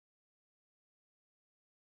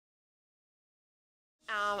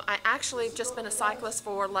I actually have just been a cyclist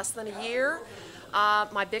for less than a year.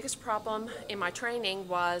 My biggest problem in my training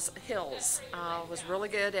was hills. I was really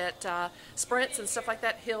good at sprints and stuff like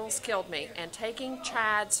that. Hills killed me. And taking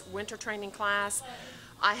Chad's winter training class,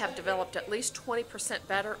 I have developed at least 20%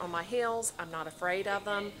 better on my hills. I'm not afraid of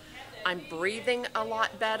them. I'm breathing a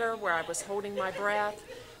lot better where I was holding my breath.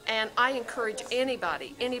 And I encourage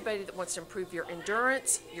anybody that wants to improve your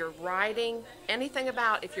endurance, your riding, anything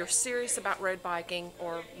about, if you're serious about road biking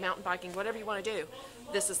or mountain biking, whatever you want to do,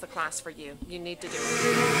 this is the class for you. You need to do it.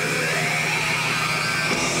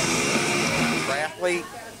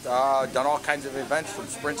 Triathlete, done all kinds of events from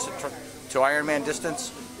sprints to Ironman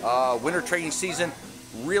distance. Winter training season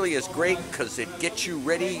really is great because it gets you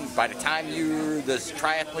ready. By the time this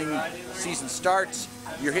triathlon season starts,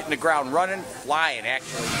 you're hitting the ground running, flying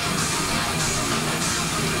actually.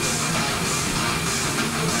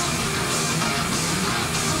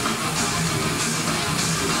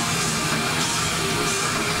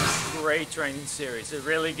 Great training series. It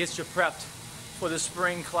really gets you prepped for the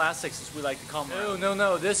spring classics, as we like to call them.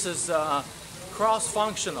 No, this is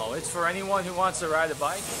cross-functional. It's for anyone who wants to ride a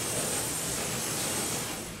bike.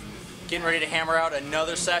 Getting ready to hammer out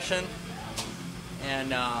another session,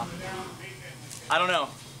 and I don't know,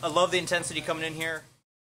 I love the intensity coming in here.